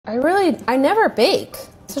I never bake.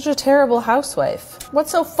 Such a terrible housewife.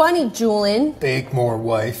 What's so funny, Julian? Bake more,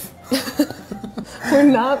 wife. We're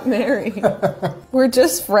not married. We're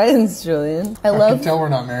just friends, Julian. I can tell we're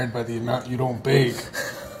not married by the amount you don't bake.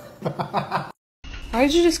 Why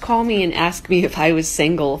did you just call me and ask me if I was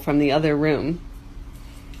single from the other room?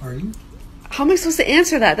 Are you? How am I supposed to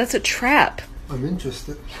answer that? That's a trap. I'm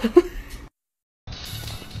interested.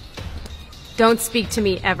 Don't speak to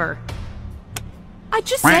me ever. I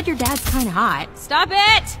just said your dad's kind of hot. Stop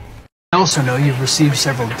it! I also know you've received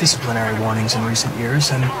several disciplinary warnings in recent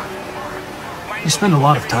years, and you spend a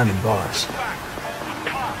lot of time in bars.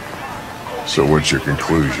 So what's your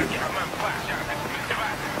conclusion?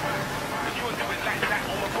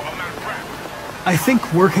 I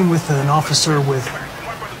think working with an officer with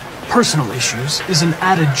personal issues is an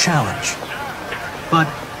added challenge, but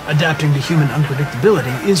adapting to human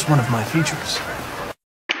unpredictability is one of my features.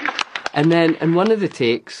 And then in one of the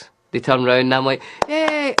takes, they turn around and I'm like,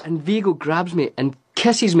 hey! And Vigo grabs me and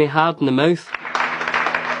kisses me hard in the mouth.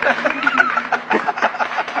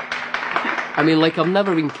 I mean, like, I've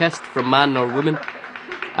never been kissed from man or woman.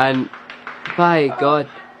 And, by God,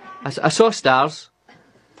 I saw stars.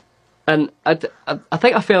 And I think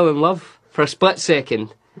I fell in love for a split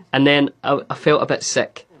second. And then I felt a bit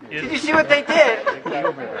sick. Did you see what they did?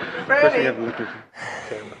 Brandy.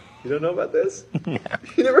 You don't know about this? No.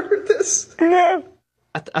 You never heard this? No.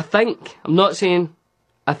 I think, I'm not saying,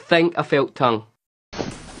 I think I felt tongue.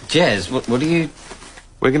 Jez, what are you...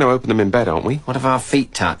 We're going to open them in bed, aren't we? What if our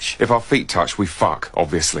feet touch? If our feet touch, we fuck,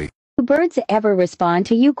 obviously. Do birds ever respond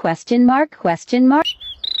to you? Question mark, question mark.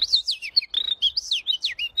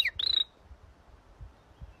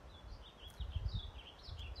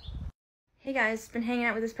 Hey guys, been hanging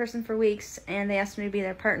out with this person for weeks, and they asked me to be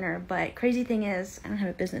their partner, but crazy thing is, I don't have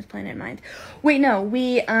a business plan in mind. Wait, no,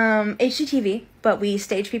 we, HGTV, but we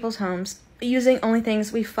stage people's homes using only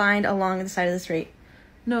things we find along the side of the street.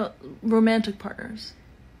 No, romantic partners.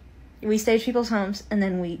 We stage people's homes, and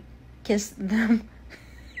then we kiss them.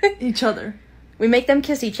 Each other. We make them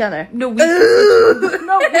kiss each other. No, we...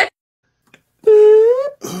 No.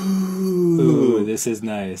 Ooh, this is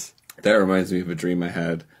nice. That reminds me of a dream I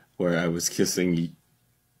had where I was kissing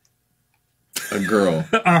a girl.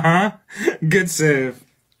 Uh-huh. Good save.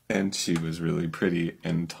 And she was really pretty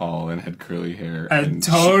and tall and had curly hair. And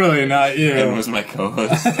totally not you. And was my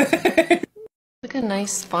co-host. Like a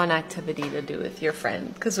nice fun activity to do with your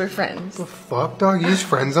friend, because we're friends. The fuck, dog? You use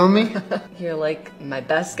friends on me? You're like my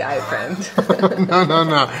best guy friend.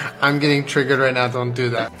 No. I'm getting triggered right now. Don't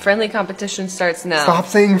do that. Friendly competition starts now. Stop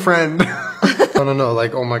saying friend. No.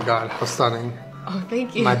 Like, oh my god, how stunning. Oh,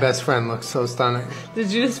 thank you. My best friend looks so stunning.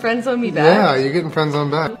 Did you just friend zone me back? Yeah, you're getting friend zone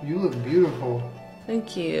back. You look beautiful.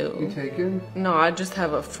 Thank you. You taken? No, I just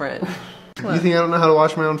have a friend. You think I don't know how to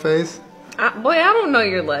wash my own face? Boy, I don't know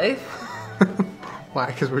your life. Why?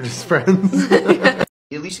 Because we're just friends? At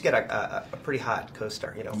least you got a pretty hot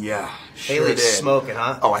co-star, you know. Yeah, sure Haley's did. smoking,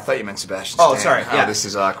 huh? Oh, I thought you meant Sebastian Oh, Stan. sorry, yeah. Oh, this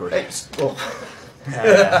is awkward. Well,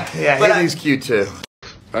 yeah, but Haley's cute too.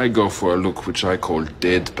 I go for a look which I call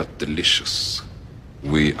dead but delicious.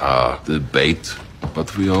 We are the bait,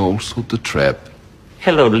 but we are also the trap.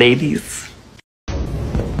 hello, ladies.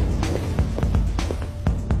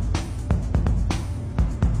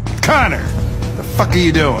 Connor! The fuck are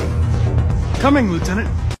you doing? Coming, Lieutenant.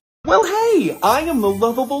 Well, hey, I am the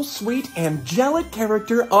lovable, sweet, angelic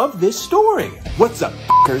character of this story. What's up,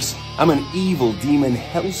 f***ers? I'm an evil demon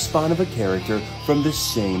hellspawn of a character from the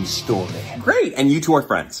same story. Great, and you two are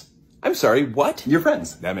friends. I'm sorry, what? You're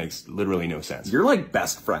friends. That makes literally no sense. You're like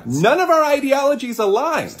best friends. None of our ideologies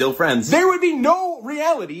align. Still friends. There would be no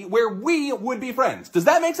reality where we would be friends. Does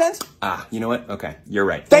that make sense? Ah, you know what? Okay, you're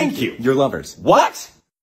right. Thank you. You're lovers. What?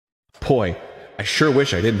 Boy, I sure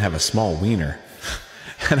wish I didn't have a small wiener.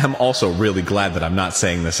 And I'm also really glad that I'm not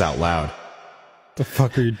saying this out loud. The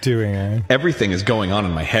fuck are you doing, Aaron? Everything is going on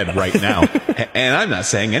in my head right now. And I'm not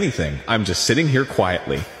saying anything. I'm just sitting here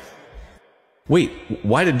quietly. Wait,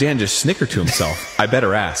 why did Dan just snicker to himself? I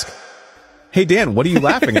better ask. Hey Dan, what are you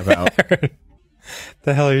laughing about?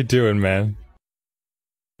 The hell are you doing, man?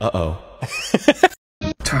 Uh-oh.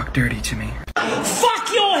 Talk dirty to me.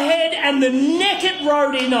 Fuck your head and the neck it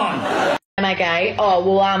rode in on. Am I gay?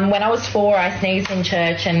 Oh, well, when I was 4, I sneezed in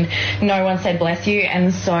church and no one said bless you,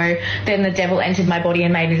 and so then the devil entered my body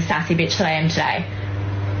and made me the sassy bitch that I am today.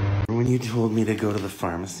 When you told me to go to the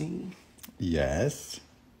pharmacy? Yes.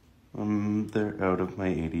 They're out of my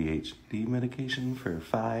ADHD medication for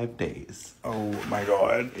 5 days. Oh my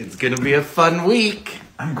god. It's gonna be a fun week.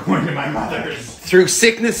 I'm going to my mother's. Through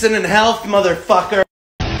sickness and in health, motherfucker.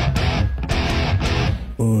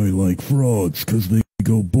 I like frogs because they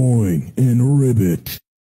go boing and ribbit.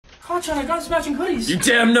 Kachan, I got us matching hoodies. You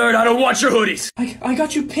damn nerd, I don't want your hoodies. I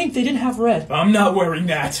got you pink, they didn't have red. I'm not wearing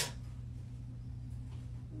that.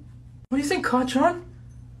 What do you think, Kachan?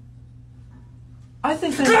 I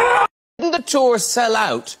think that... Didn't the tour sell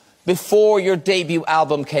out before your debut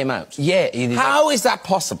album came out? Yeah. How is that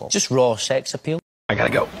possible? Just raw sex appeal. I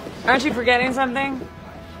gotta go. Aren't you forgetting something?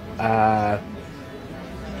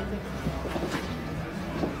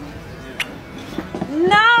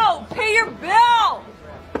 No! Pay your bill!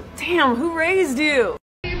 Damn, who raised you?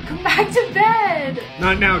 Come back to bed!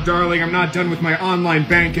 Not now, darling. I'm not done with my online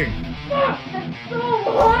banking. Fuck, that's so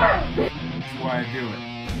hard! That's why I do it.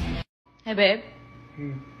 Hey, babe.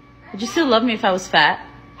 Would you still love me if I was fat?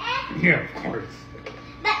 Yeah, of course.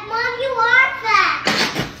 But Mom, you are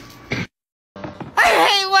fat! I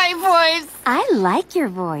hate my voice. I like your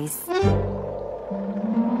voice.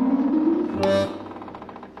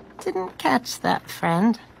 Didn't catch that,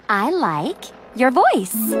 friend. I like your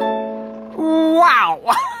voice.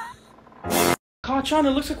 Wow. Kachan,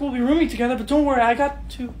 it looks like we'll be rooming together, but don't worry, I got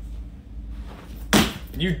to...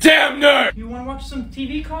 You damn nerd! You wanna watch some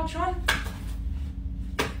TV, Kachan?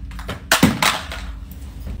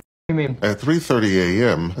 You mean? At 3:30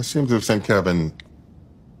 a.m., I seem to have sent Kevin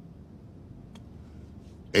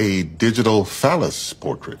a digital phallus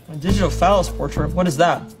portrait. A digital phallus portrait? What is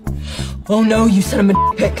that? Oh no, you sent him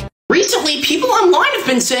a pic. Recently, people online have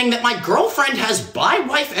been saying that my girlfriend has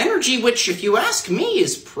bi-wife energy, which, if you ask me,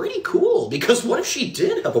 is pretty cool. Because what if she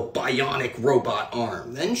did have a bionic robot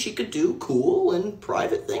arm? Then she could do cool and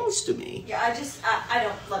private things to me. Yeah, I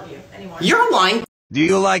don't love you anymore. You're lying. Do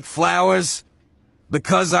you like flowers?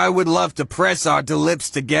 Because I would love to press our lips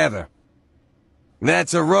together.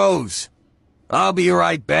 That's a rose. I'll be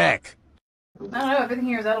right back. I don't know, everything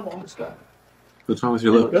here is edible. What's wrong with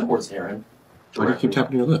your lip? Why do you keep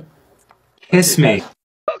tapping your lip? Kiss me.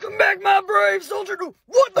 Welcome back, my brave soldier.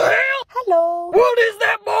 What the hell? Hello. What is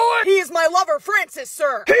that, boy? He is my lover, Francis,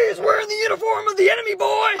 sir. He's wearing the uniform of the enemy,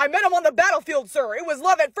 boy. I met him on the battlefield, sir. It was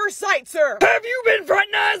love at first sight, sir. Have you been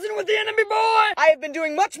fraternizing with the enemy, boy? I have been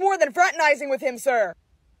doing much more than fraternizing with him, sir.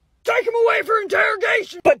 Take him away for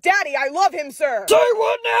interrogation. But, Daddy, I love him, sir. Say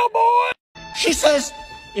what now, boy? She says,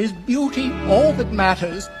 is beauty all that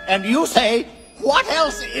matters? And you say, what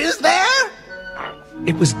else is there?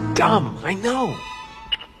 It was dumb, I know.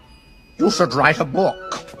 You should write a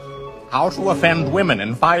book. How to offend women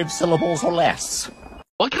in 5 syllables or less.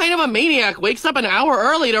 What kind of a maniac wakes up an hour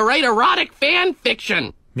early to write erotic fan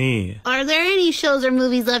fiction? Me. Are there any shows or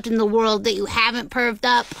movies left in the world that you haven't perved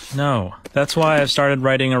up? No. That's why I've started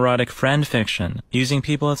writing erotic friend fiction, using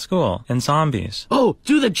people at school, and zombies. Oh,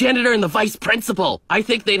 do the janitor and the vice principal. I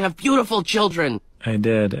think they'd have beautiful children. I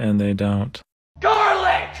did, and they don't.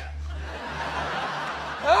 Garlic!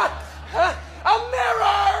 A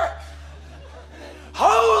mirror!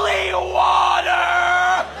 Holy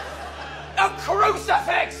water! A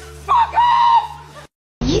crucifix! Fuck off!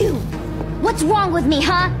 You! What's wrong with me,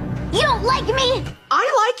 huh? You don't like me? I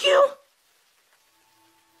like you.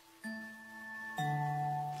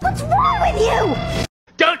 What's wrong with you?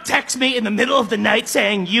 Don't text me in the middle of the night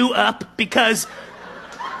saying you up because...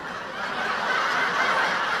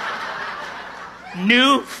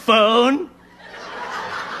 New phone?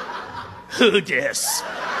 Who dis?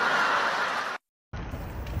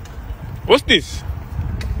 What's this?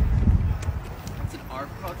 It's an art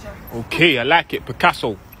project. Okay, I like it.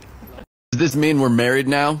 Picasso. Does this mean we're married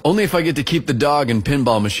now? Only if I get to keep the dog and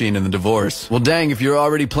pinball machine in the divorce. Well, dang, if you're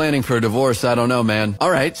already planning for a divorce, I don't know, man. All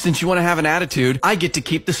right, since you want to have an attitude, I get to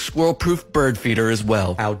keep the squirrel-proof bird feeder as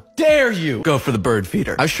well. How dare you go for the bird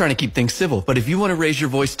feeder? I was trying to keep things civil, but if you want to raise your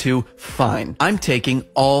voice too, fine. I'm taking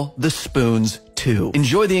all the spoons too.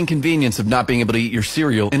 Enjoy the inconvenience of not being able to eat your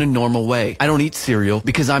cereal in a normal way. I don't eat cereal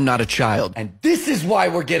because I'm not a child. And this is why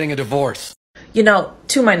we're getting a divorce. You know,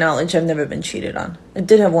 to my knowledge, I've never been cheated on. I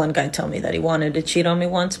did have one guy tell me that he wanted to cheat on me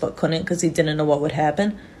once, but couldn't because he didn't know what would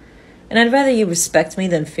happen. And I'd rather you respect me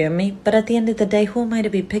than fear me, but at the end of the day, who am I to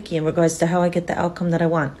be picky in regards to how I get the outcome that I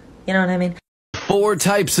want? You know what I mean? 4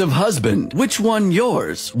 types of husband. Which one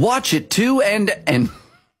yours? Watch it too and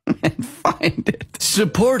find it.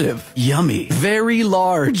 Supportive. Yummy. Very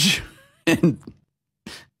large. And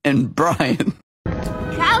Brian.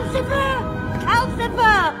 Calcifer,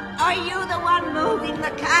 are you the one moving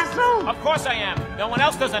the castle? Of course I am. No one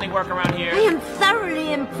else does any work around here. I am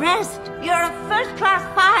thoroughly impressed. You're a first-class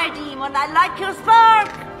fire demon. I like your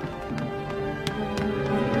spark.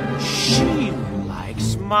 She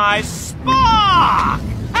likes my spark!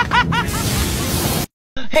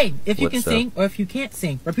 Hey, if you What's can up? sing or if you can't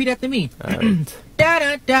sing, repeat after me. Alright. Daddy!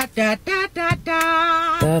 da da da da da da.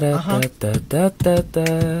 Da da da da da da da.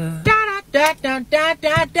 Da da da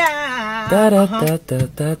da da. Da da da da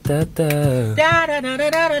da da da. Da da da da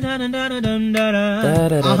da da da da da Da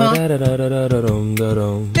da da da da da da da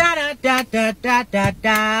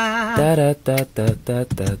da da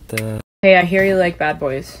da da. Hey, I hear you like bad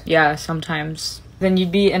boys. Yeah, sometimes. Then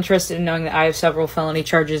you'd be interested in knowing that I have several felony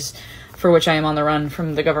charges for which I am on the run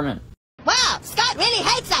from the government. Wow, Scott really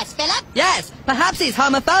hates us, Philip. Yes, perhaps he's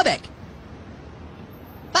homophobic.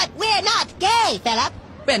 But we're not gay, Philip.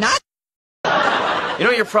 We're not? You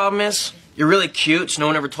know what your problem is? You're really cute, so no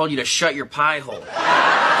one ever told you to shut your pie hole.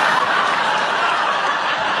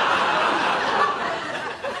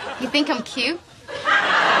 You think I'm cute?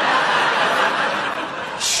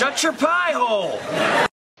 Shut your pie hole!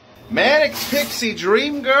 Manic Pixie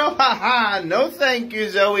Dream Girl? Haha, no thank you,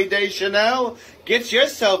 Zoe Deschanel. Get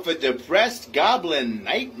yourself a depressed goblin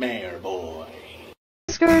nightmare, boy.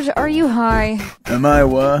 Scourge, are you high? Am I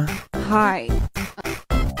what? High.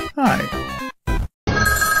 Hi.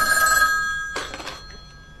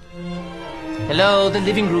 Hello, the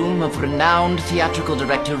living room of renowned theatrical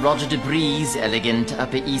director Roger Debris' elegant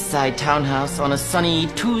Upper East Side townhouse on a sunny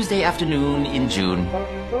Tuesday afternoon in June.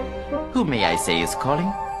 Who may I say is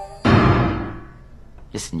calling?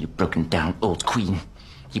 Listen, you broken down old queen.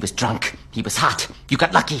 He was drunk. He was hot. You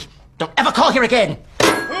got lucky. Don't ever call here again.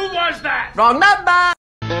 Who was that? Wrong number!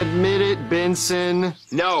 Admit it, Benson.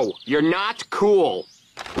 No, you're not cool.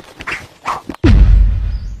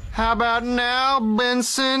 How about now,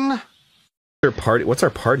 Benson? What's our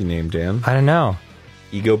party name, Dan? I don't know.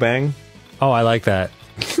 Ego Bang? Oh, I like that.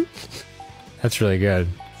 That's really good.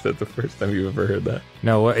 Is that the first time you've ever heard that?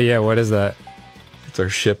 No, what is that? It's our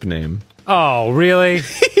ship name. Oh, really?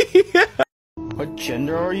 Yeah. What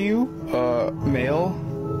gender are you? Male?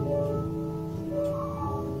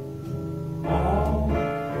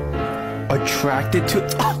 Attracted to...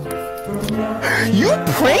 You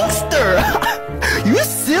prankster! You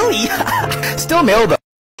silly! Still male though.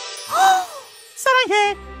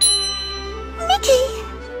 사랑해. Mickey.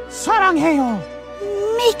 사랑해요.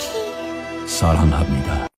 Mickey.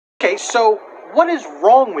 사랑합니다. Okay, so what is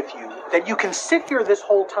wrong with you that you can sit here this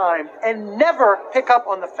whole time and never pick up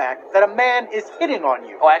on the fact that a man is hitting on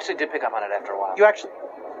you? Oh, I actually did pick up on it after a while. You actually...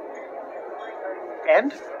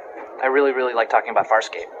 And? I really like talking about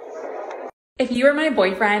Farscape. If you were my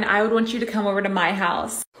boyfriend, I would want you to come over to my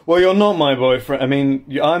house. Well, you're not my boyfriend. I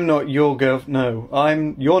mean, I'm not your girl. No,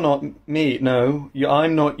 you're not me. No,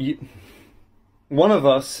 I'm not you. One of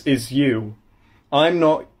us is you. I'm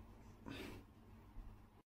not.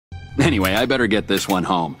 Anyway, I better get this one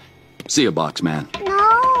home. See ya, box man.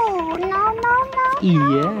 No.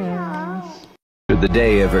 Yes. Should the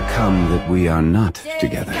day ever come that we are not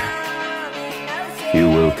together, you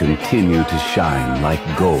will continue to shine like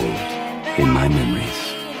gold in my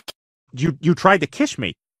memories. You tried to kiss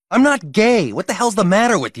me. I'm not gay. What the hell's the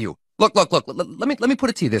matter with you? Look. Let me put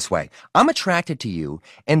it to you this way. I'm attracted to you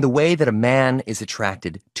in the way that a man is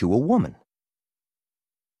attracted to a woman.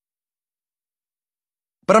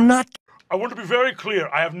 But I'm not... I want to be very clear.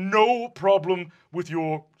 I have no problem with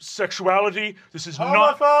your sexuality. This is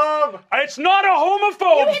Homophobe! It's not a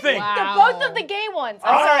homophobe thing. Both of the gay ones.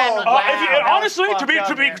 I'm sorry, I'm not. Honestly,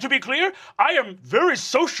 to be clear, I am very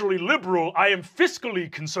socially liberal. I am fiscally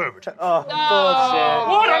conservative. Oh, bullshit.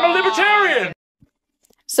 What? I'm a libertarian.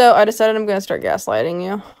 So I decided I'm going to start gaslighting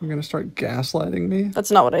you. You're gonna start gaslighting me?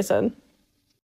 That's not what I said.